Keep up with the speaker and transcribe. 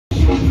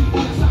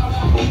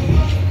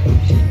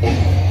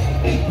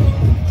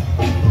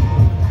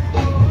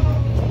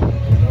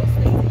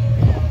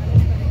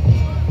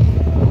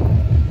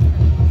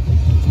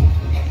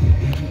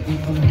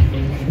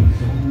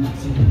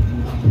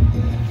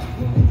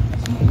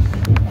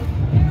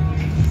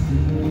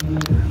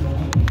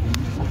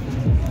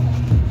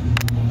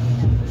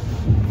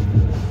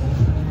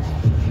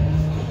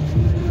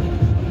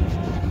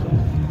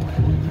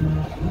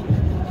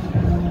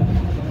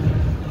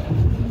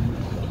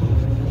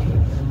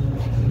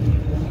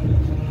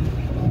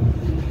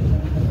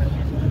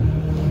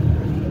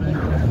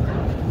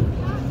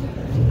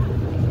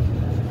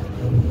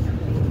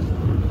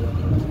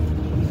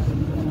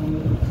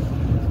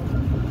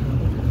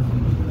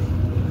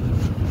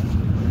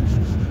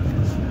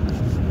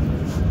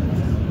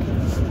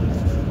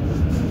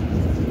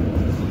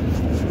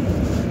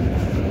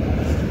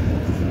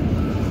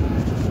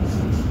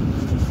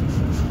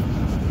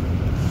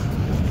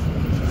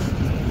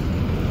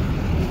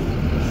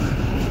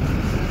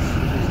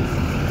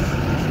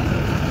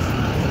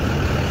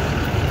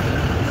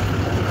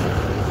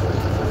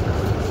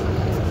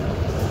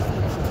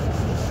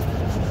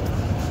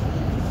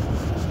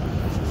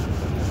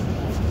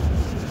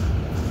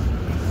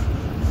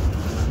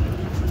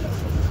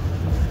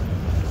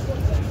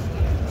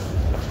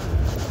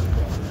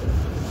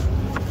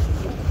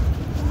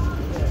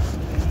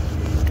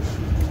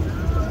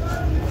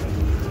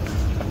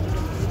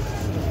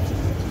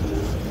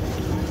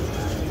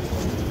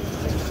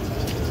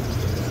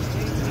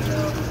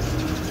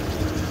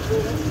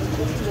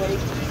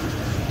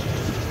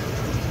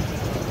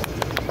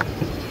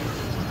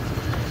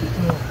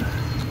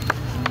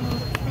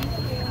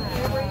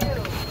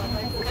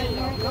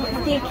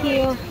Thank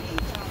you.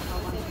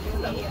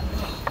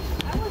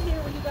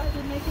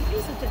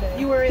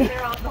 You were in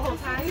there all the whole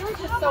time? You were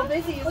just so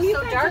busy. It was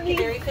so dark in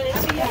there. You couldn't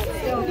see us.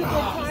 No?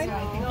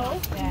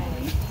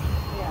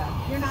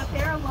 Yeah. You're not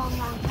there a long,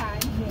 long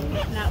time.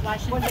 Not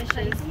washing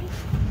dishes.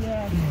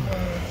 Yes.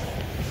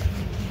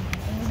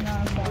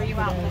 Were you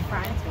out in the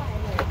front?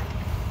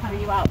 Were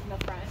you out in the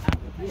front?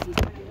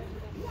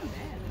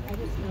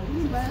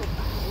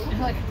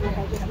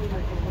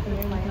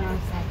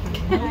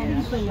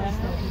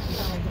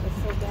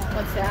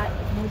 What's that?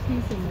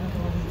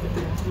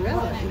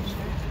 Really?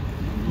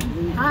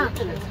 Huh? A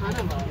ton of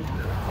them.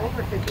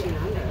 Over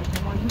 1,500.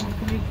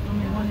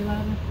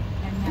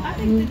 I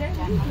think today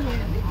we did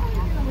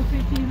over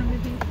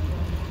 1,500 people.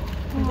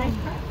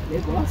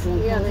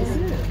 Yeah, they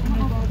did.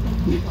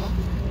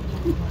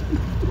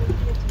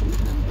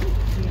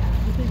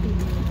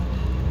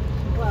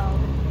 Well,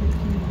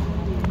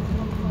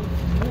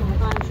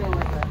 I'm sure it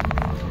was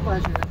a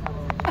pleasure to come.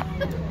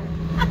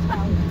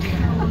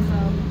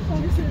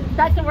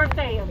 That's what we're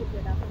saying.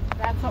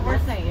 That's what we're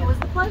saying. It was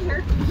a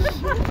pleasure.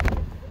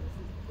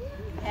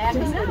 Heck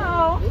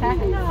no. Heck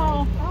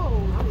no.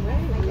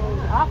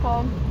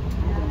 Awful.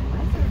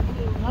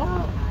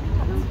 Nope.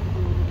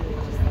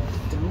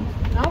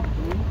 Nope.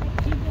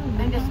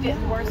 And just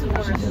getting worse and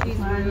worse. She's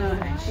rude.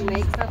 She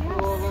makes up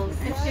rules.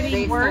 It's getting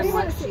based worse. on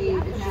what she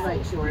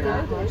likes or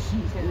not. I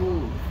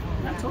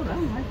told her I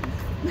don't like this.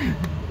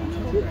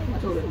 I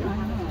told her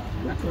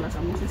I'm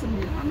going to say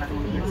something. I'm not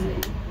going to say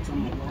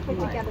something.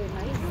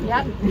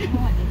 Yep.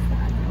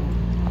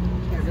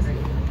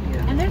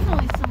 And there's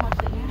only so much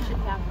that you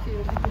should have to,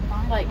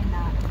 like,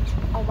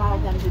 allow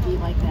them to be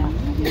like that.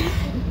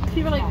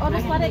 People are like, oh,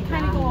 just let it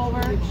kind of go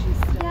over.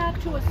 Yeah,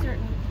 to a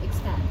certain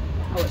extent.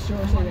 Oh,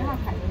 sure, say that.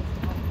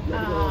 I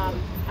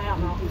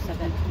don't know who said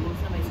that to me.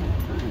 Somebody said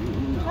that to me.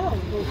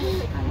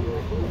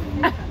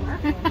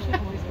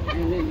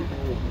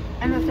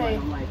 And they say,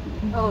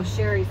 Oh,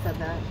 Sherry said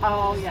that.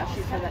 oh yeah,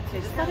 she said that too.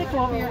 Just let it go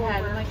over your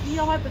head. I'm like, you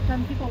know what? But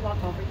then people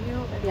walk over you.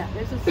 And Yeah.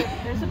 There's a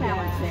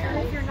balance And there.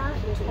 if you're not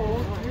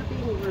told you're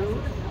being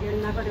rude, you're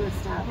never going to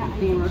stop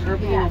being rude or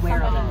being Yeah,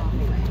 aware of it.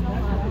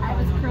 I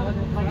was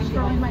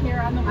curling my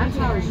hair on the way I'm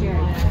sorry, here.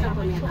 Sherry. Stop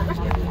with me.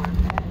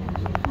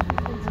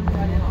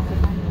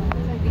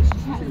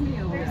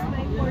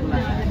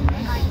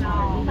 I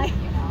know.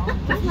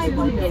 Just my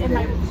blanket and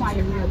my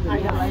quiet room. I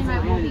know. In my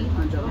room.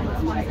 I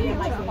just want to be in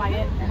my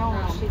quiet. No,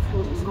 she's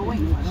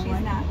going.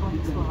 She's not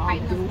going to.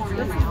 Right in the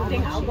corner.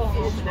 Thing, I'll go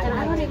home. And I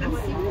don't even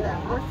see that.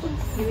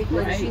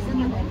 When she's in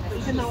the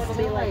Even though it'll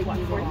be like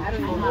 1:40. I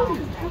don't know.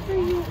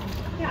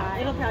 Yeah,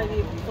 it'll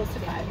probably be close to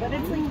 5. But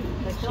it's like,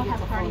 I still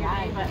have a party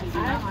eye, but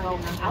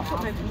I'll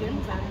put my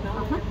pajamas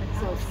on.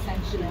 So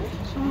sensitive.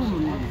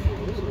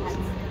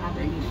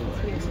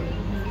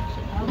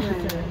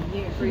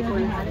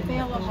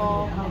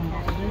 Available.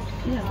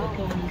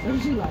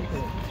 She likes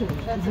it too.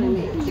 That's what I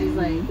mean. She's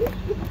like,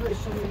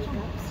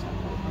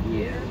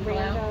 Yeah.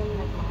 random.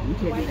 You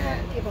can't do that.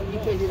 You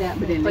can't do that, But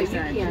but then you next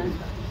time, can.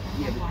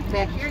 yeah,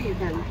 Back here you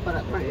can, but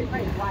up front you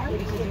can't.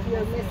 If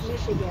you're Miss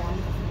Michigan,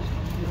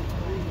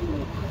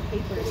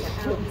 papers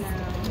are out now.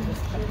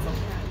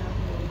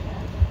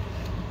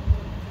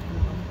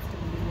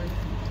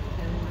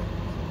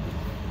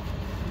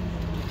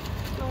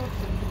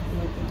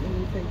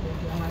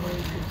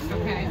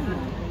 Okay.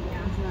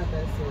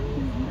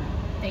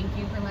 Thank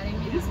you for letting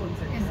me know. Is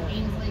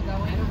Ainsley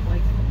going?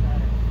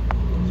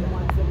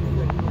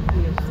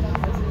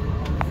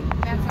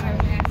 That's what I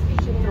was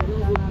asking.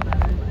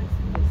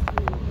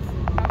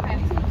 Okay.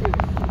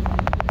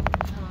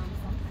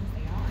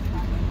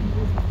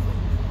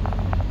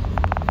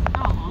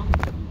 Aw.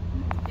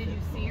 Did you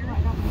see her?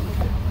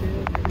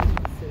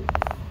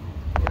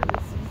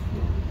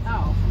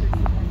 Oh.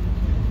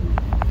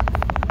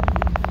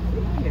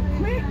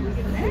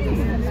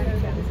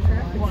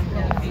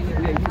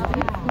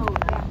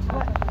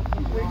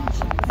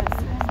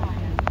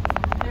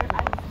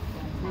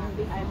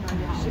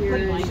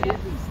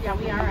 Yeah,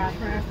 we are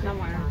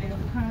somewhere.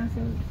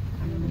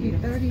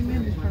 30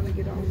 minutes probably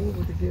get all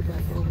over to get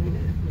back over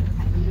there.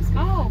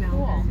 Oh,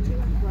 cool.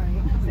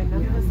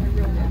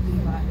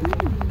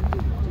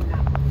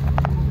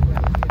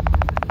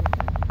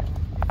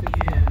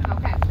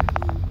 Okay.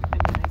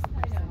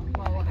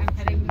 Well, I'm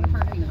heading to the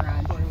parking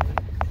garage.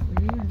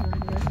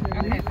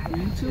 Okay.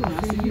 You too.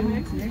 I'll see you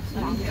next week.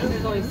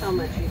 There's only so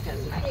much you can.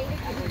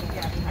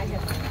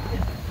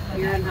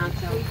 You're in hot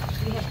show.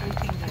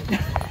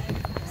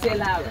 Say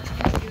louder.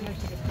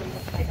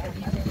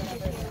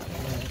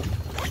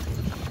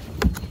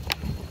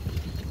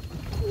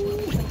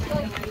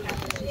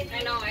 I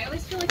know, I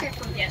always feel like I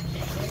forget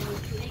things.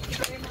 Thank you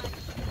very much.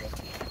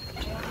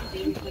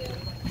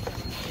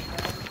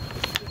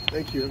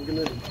 Thank you. Have a good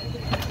night.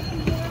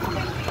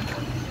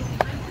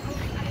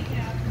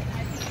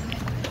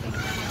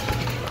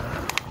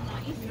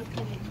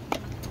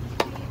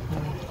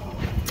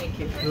 Thank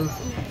you.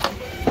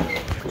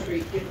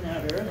 This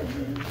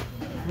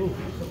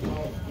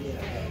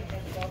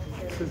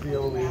is the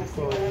only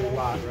employee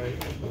lot, right?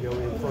 The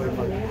only employee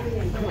lot.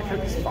 I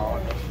could just follow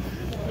it.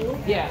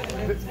 Yeah.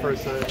 It's the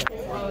first time.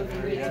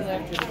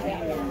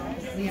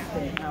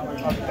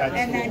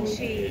 And then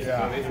she,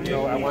 Yeah, even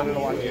though I wanted to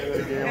watch the end of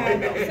the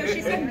game. so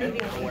she said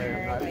moving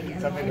here, I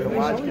guess. Something to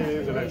watch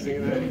games, and I've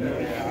seen it.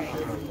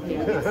 No.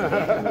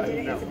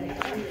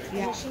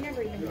 Yeah, she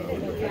never even did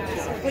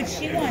it. But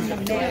she won the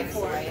mix.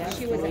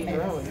 She was a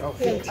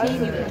mix. 18, you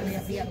could only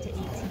be up to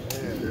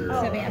 18.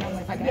 Savannah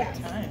was a mix.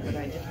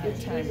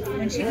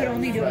 When she could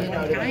only do it one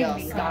time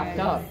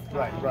because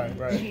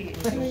Right. she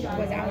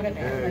was out of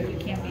it, like you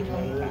can't be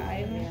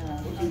 25.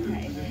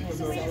 Okay.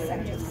 So wait a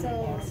second,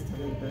 so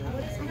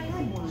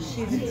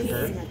she's a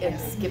teen. It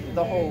skipped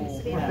the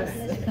whole.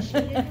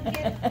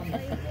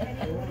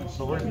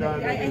 So we're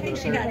done. I think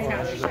she got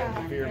half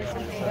shot, Beer.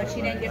 but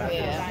she didn't get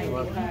her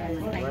full time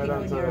because I think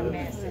when you're a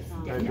miss, it's I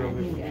drove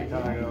different. into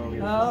Chicago.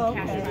 Oh, I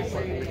was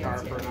in the car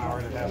for an hour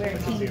and a half at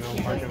the casino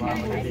parking lot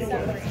like a weekend.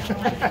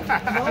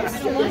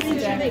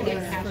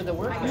 For the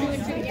workers.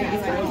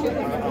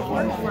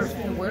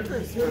 The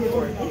workers.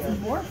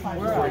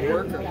 We're all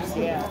workers,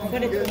 yeah.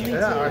 But it's only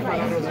Yeah, I thought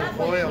I was an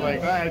employee. I'm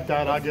like, I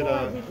thought I'd get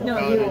a. No,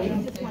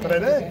 but I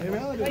did. In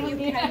reality. you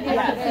can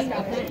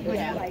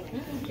like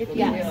if you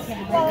can.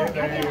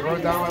 And you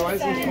wrote down my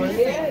license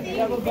plate.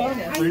 Double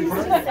bonus. Free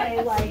parking.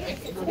 Say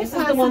like, This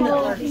is the one that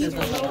works. I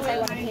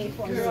want to pay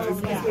for it.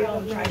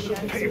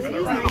 Pay for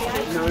the ride.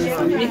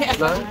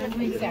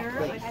 Is that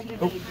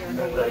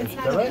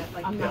right?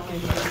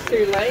 So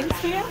your Lions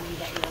fan?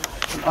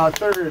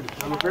 Third.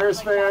 I'm a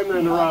Bears fan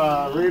and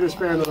a Raiders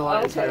fan and a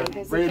Lions fan.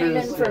 Came in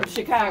Raiders. from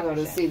Chicago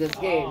to see this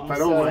game.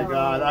 But oh my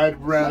God, I'd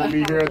rather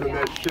be here than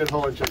that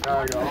shithole in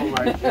Chicago. Oh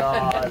my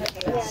God,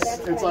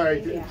 it's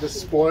like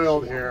just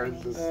spoiled here.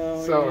 It's just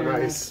so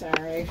nice.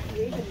 Sorry.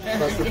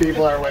 Plus the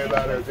people are way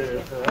better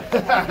too.